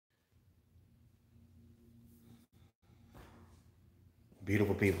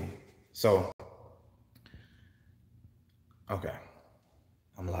beautiful people. So, okay,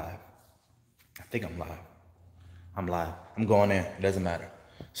 I'm live. I think I'm live. I'm live. I'm going in. It doesn't matter.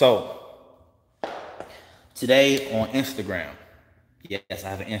 So, today on Instagram, yes, I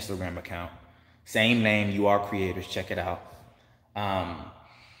have an Instagram account. Same name, YouAreCreators. Check it out.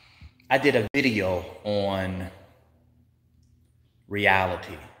 I did a video on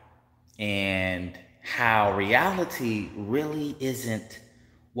reality and how reality really isn't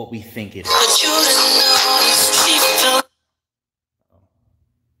what we think it is.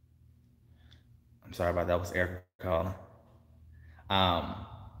 I'm sorry about that. Was Erica calling?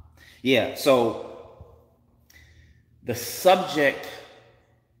 Yeah, so the subject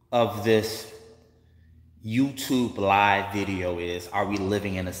of this YouTube live video is, are we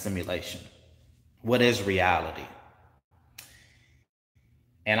living in a simulation? What is reality?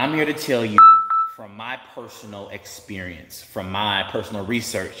 And I'm here to tell you from my personal experience, from my personal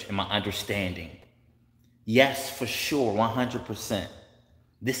research and my understanding, yes, for sure, 100%,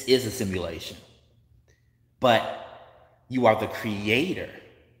 this is a simulation. But you are the creator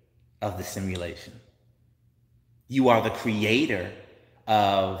of the simulation. You are the creator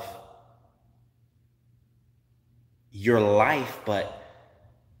of your life, but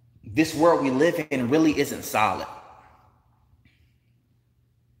this world we live in really isn't solid.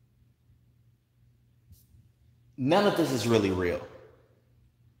 None of this is really real.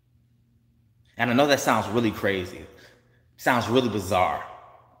 And I know that sounds really crazy, sounds really bizarre,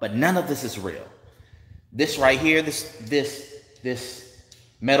 but none of this is real. This right here, this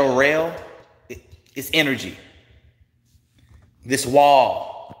metal rail, it's energy. This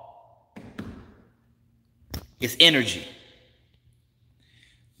wall, it's energy.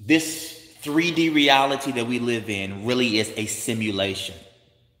 This 3D reality that we live in really is a simulation.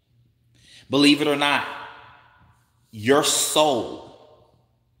 Believe it or not, your soul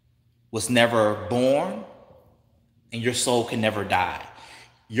was never born and your soul can never die.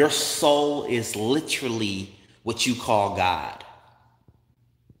 Your soul is literally what you call God.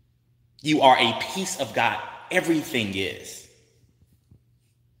 You are a piece of God. Everything is.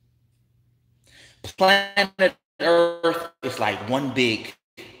 Planet Earth is like one big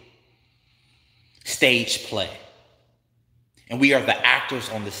stage play. And we are the actors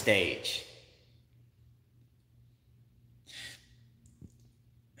on the stage.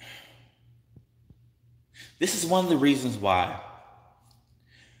 This is one of the reasons why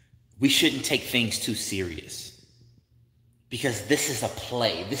we shouldn't take things too serious. Because this is a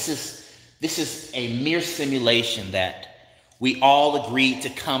play. This is a mere simulation that we all agreed to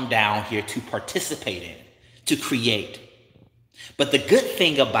come down here to participate in, to create. But the good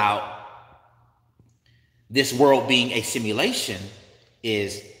thing about this world being a simulation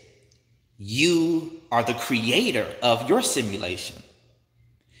is you are the creator of your simulation.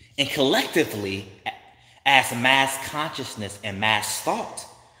 And collectively, as mass consciousness and mass thought,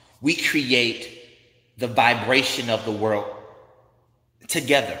 we create the vibration of the world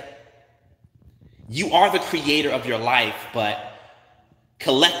together. You are the creator of your life, but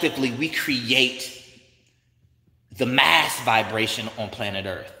collectively we create the mass vibration on planet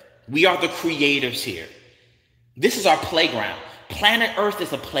Earth. We are the creators here. This is our playground. Planet Earth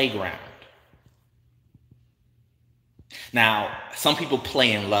is a playground. Now, some people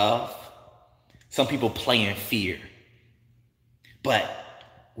play in love. Some people play in fear. But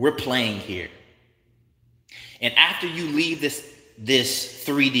we're playing here. And after you leave this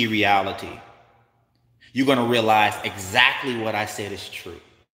 3D reality, you're going to realize exactly what I said is true.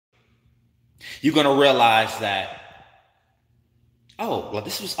 You're going to realize that, oh, well,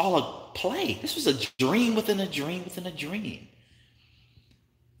 this was all a play. This was a dream within a dream within a dream.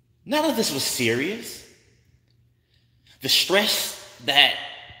 None of this was serious. The stress that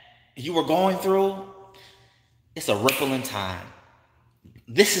you were going through, it's a ripple in time.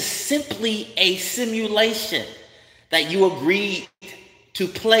 This is simply a simulation that you agreed to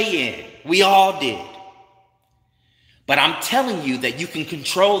play in. We all did. But I'm telling you that you can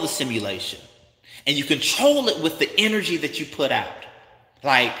control the simulation, and you control it with the energy that you put out.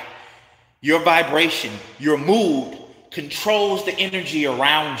 Like your vibration, your mood controls the energy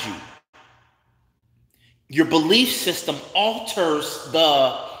around you. Your belief system alters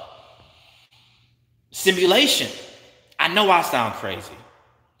the simulation. I know I sound crazy,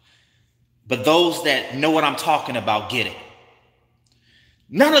 but those that know what I'm talking about get it.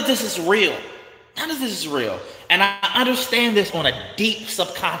 None of this is real. None of this is real. And I understand this on a deep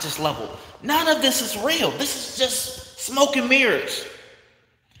subconscious level. None of this is real. This is just smoke and mirrors.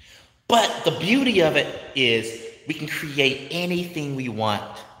 But the beauty of it is we can create anything we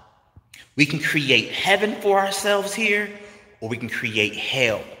want. We can create heaven for ourselves here, or we can create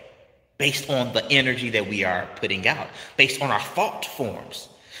hell based on the energy that we are putting out, based on our thought forms.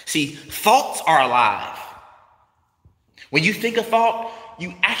 See, thoughts are alive. When you think a thought,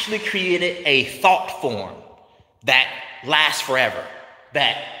 you actually created a thought form that lasts forever,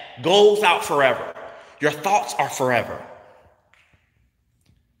 that goes out forever. Your thoughts are forever.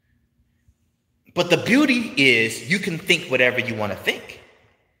 But the beauty is you can think whatever you want to think,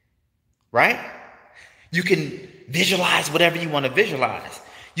 right? You can visualize whatever you want to visualize.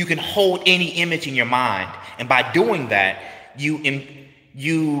 You can hold any image in your mind. And by doing that, you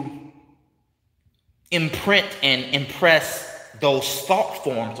imprint and impress those thought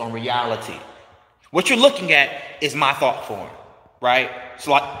forms on reality. What you're looking at is my thought form, right?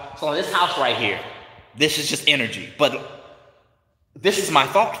 So this house right here, this is just energy, but this is my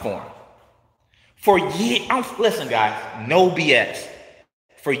thought form. For years, listen guys, no BS.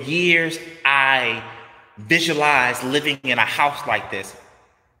 For years, I visualized living in a house like this.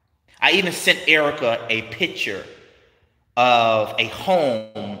 I even sent Erica a picture of a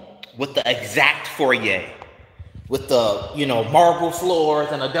home with the exact foyer, with the, marble floors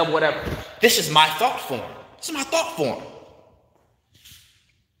and a double whatever. This is my thought form. This is my thought form.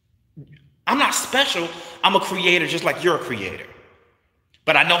 I'm not special. I'm a creator just like you're a creator.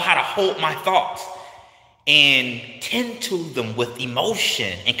 But I know how to hold my thoughts and tend to them with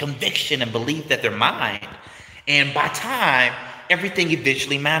emotion and conviction and belief that they're mine. And by time, everything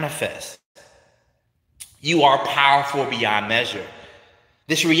eventually manifests. You are powerful beyond measure.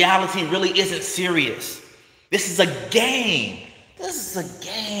 This reality really isn't serious. This is a game. This is a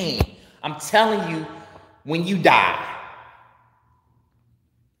game. I'm telling you, when you die,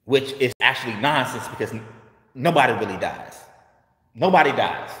 which is actually nonsense because nobody really dies. Nobody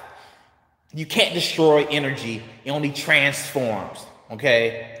dies. You can't destroy energy. It only transforms,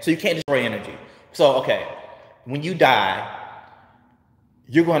 okay? So you can't destroy energy. So, okay, when you die,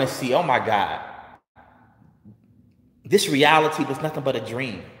 you're going to see, oh my God, this reality was nothing but a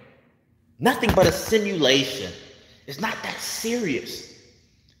dream. Nothing but a simulation. It's not that serious.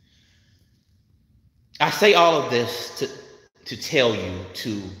 I say all of this to tell you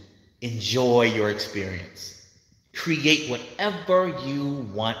to enjoy your experience. Create whatever you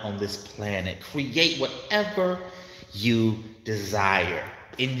want on this planet. Create whatever you desire.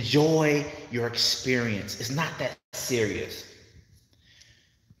 Enjoy your experience. It's not that serious.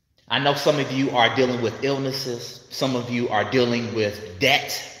 I know some of you are dealing with illnesses. Some of you are dealing with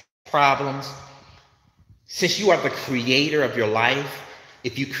debt problems. Since you are the creator of your life,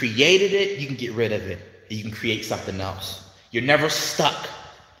 if you created it, you can get rid of it. You can create something else. You're never stuck.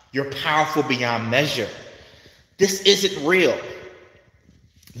 You're powerful beyond measure. This isn't real.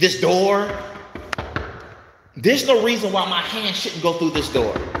 This door, there's no reason why my hand shouldn't go through this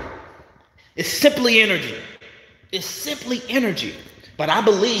door. It's simply energy. It's simply energy. But I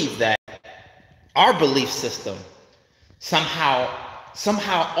believe that our belief system somehow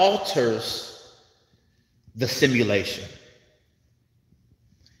alters the simulation.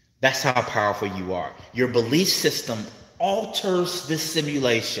 That's how powerful you are. Your belief system alters this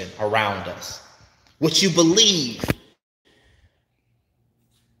simulation around us. What you believe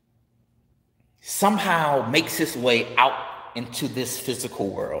somehow makes its way out into this physical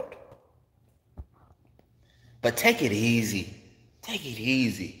world. But take it easy. Take it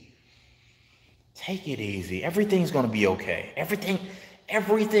easy. Take it easy. Everything's going to be okay.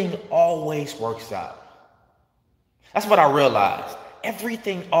 Everything always works out. That's what I realized.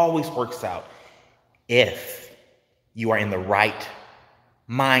 Everything always works out if you are in the right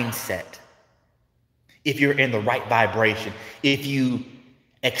mindset, if you're in the right vibration, if you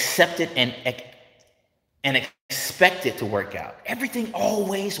accept it and expect it to work out. Everything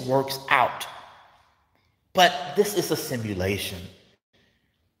always works out. But this is a simulation.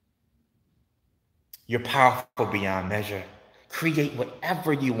 You're powerful beyond measure. Create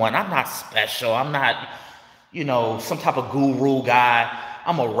whatever you want. I'm not special. I'm not, some type of guru guy.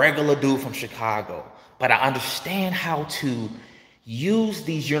 I'm a regular dude from Chicago. But I understand how to use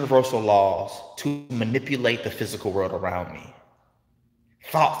these universal laws to manipulate the physical world around me.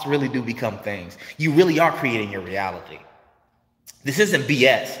 Thoughts really do become things. You really are creating your reality. This isn't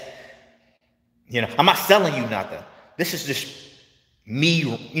BS. I'm not selling you nothing. This is just me,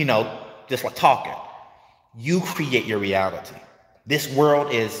 just like talking. You create your reality. This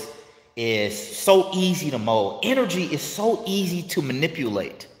world is so easy to mold. Energy is so easy to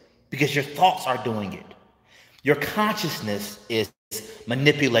manipulate because your thoughts are doing it. Your consciousness is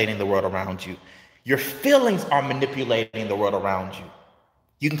manipulating the world around you. Your feelings are manipulating the world around you.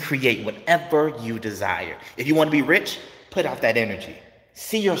 You can create whatever you desire. If you want to be rich, put out that energy.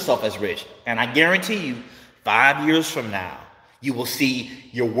 See yourself as rich. And I guarantee you, 5 years from now, You will see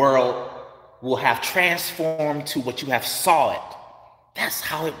your world will have transformed to what you have saw it. That's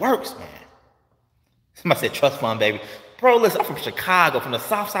how it works, man. Somebody said trust fund, baby. Bro, listen, I'm from Chicago, from the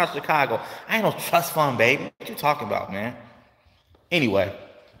south side of Chicago. I ain't no trust fund, baby. What you talking about, man? Anyway,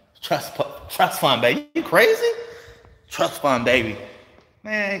 trust fund, baby. You crazy? Trust fund, baby.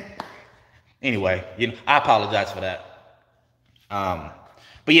 Man. Anyway, I apologize for that.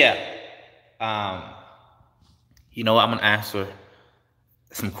 But yeah, I'm going to answer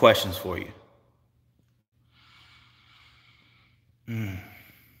some questions for you.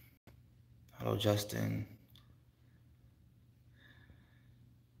 Hello, Justin.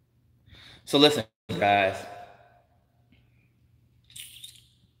 So listen, guys.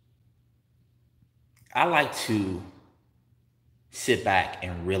 I like to sit back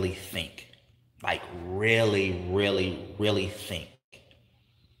and really think. Like really, really, really think.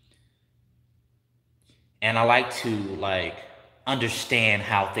 And I like to understand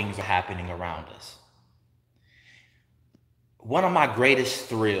how things are happening around us. One of my greatest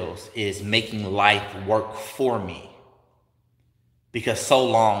thrills is making life work for me. Because so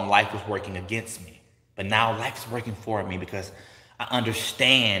long life was working against me. But now life is working for me because I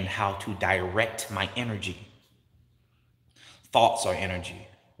understand how to direct my energy. Thoughts are energy.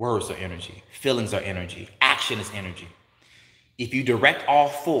 Words are energy. Feelings are energy. Action is energy. If you direct all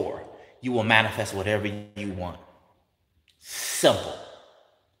four, you will manifest whatever you want. Simple.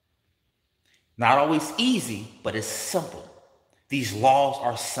 Not always easy, but it's simple. These laws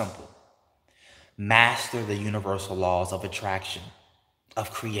are simple. Master the universal laws of attraction, of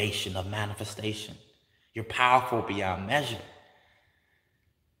creation, of manifestation. You're powerful beyond measure.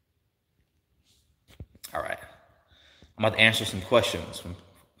 All right. I'm about to answer some questions from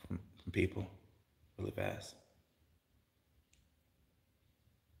people really fast.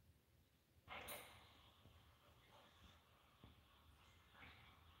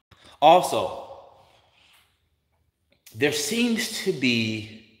 Also, there seems to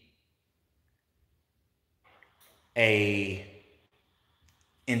be a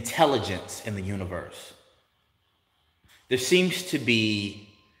intelligence in the universe. There seems to be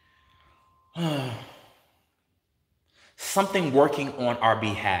something working on our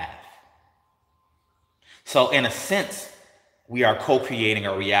behalf. So in a sense, we are co-creating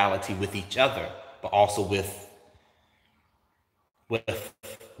a reality with each other, but also with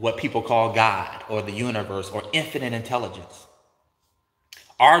what people call God or the universe or infinite intelligence.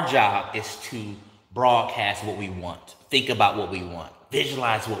 Our job is to broadcast what we want, think about what we want,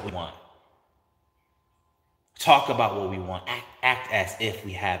 visualize what we want, talk about what we want, act as if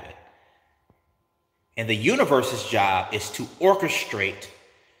we have it. And the universe's job is to orchestrate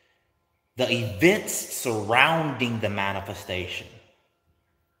the events surrounding the manifestation.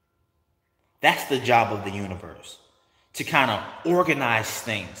 That's the job of the universe, to kind of organize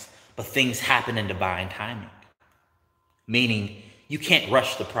things, but things happen in divine timing. Meaning, you can't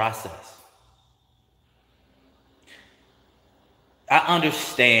rush the process. I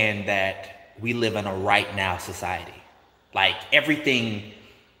understand that we live in a right now society. Like everything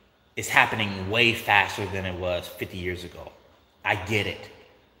is happening way faster than it was 50 years ago. I get it.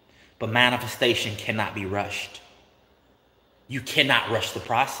 But manifestation cannot be rushed. You cannot rush the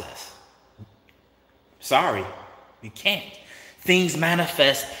process. Sorry, you can't. Things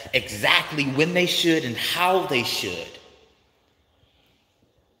manifest exactly when they should and how they should.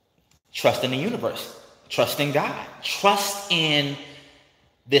 Trust in the universe. Trust in God. Trust in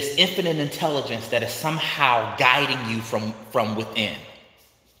this infinite intelligence that is somehow guiding you from within.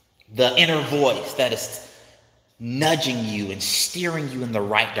 The inner voice that is nudging you and steering you in the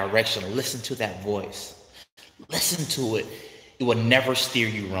right direction. Listen to that voice. Listen to it. It will never steer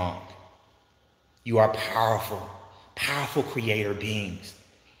you wrong. You are powerful, powerful creator beings.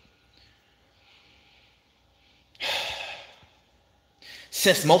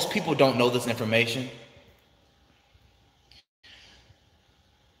 Since most people don't know this information,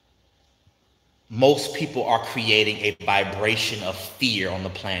 most people are creating a vibration of fear on the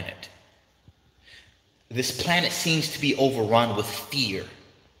planet. This planet seems to be overrun with fear.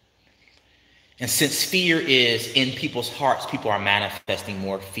 And since fear is in people's hearts, people are manifesting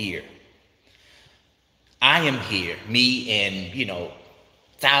more fear. I am here, me and,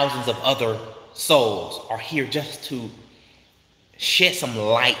 thousands of other souls are here just to shed some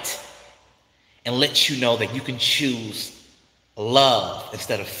light and let you know that you can choose love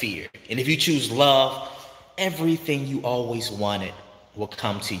instead of fear. And if you choose love, everything you always wanted will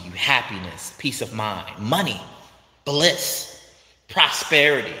come to you. Happiness, peace of mind, money, bliss,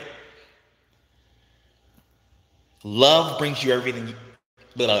 prosperity. Love brings you everything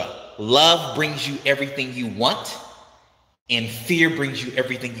you want, And fear brings you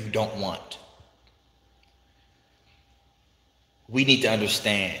everything you don't want. We need to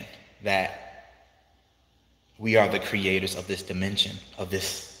understand that we are the creators of this dimension, of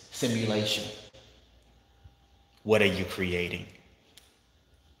this simulation. What are you creating?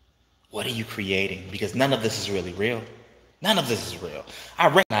 What are you creating? Because none of this is really real. None of this is real. I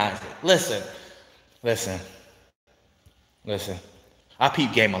recognize it. Listen. I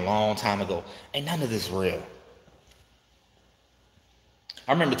peeped game a long time ago. Ain't none of this real.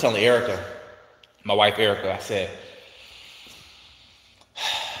 I remember telling Erica, my wife Erica, I said,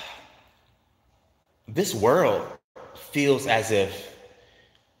 this world feels as if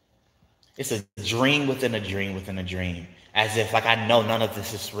it's a dream within a dream within a dream. As if like I know none of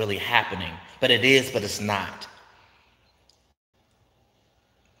this is really happening. But it is, but it's not.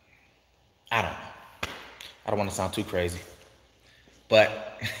 I don't know. I don't want to sound too crazy.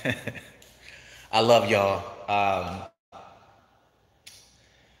 But I love y'all.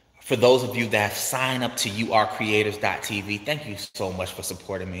 For those of you that have signed up to YouAreCreators.tv, thank you so much for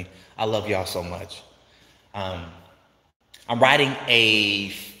supporting me. I love y'all so much. I'm writing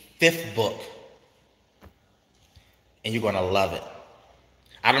a 5th book, and you're going to love it.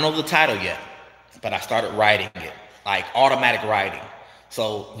 I don't know the title yet, but I started writing it, like automatic writing.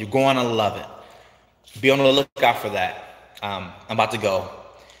 So you're going to love it. Be on the lookout for that. I'm about to go.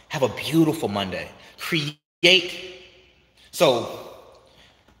 Have a beautiful Monday. Create. So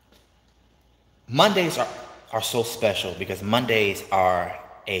Mondays are so special because Mondays are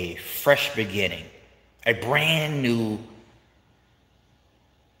a fresh beginning, a brand new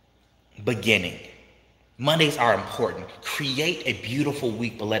beginning. Mondays are important. Create a beautiful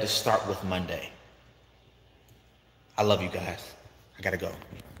week, but let it start with Monday. I love you guys. I gotta go.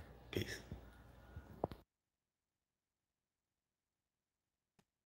 Peace.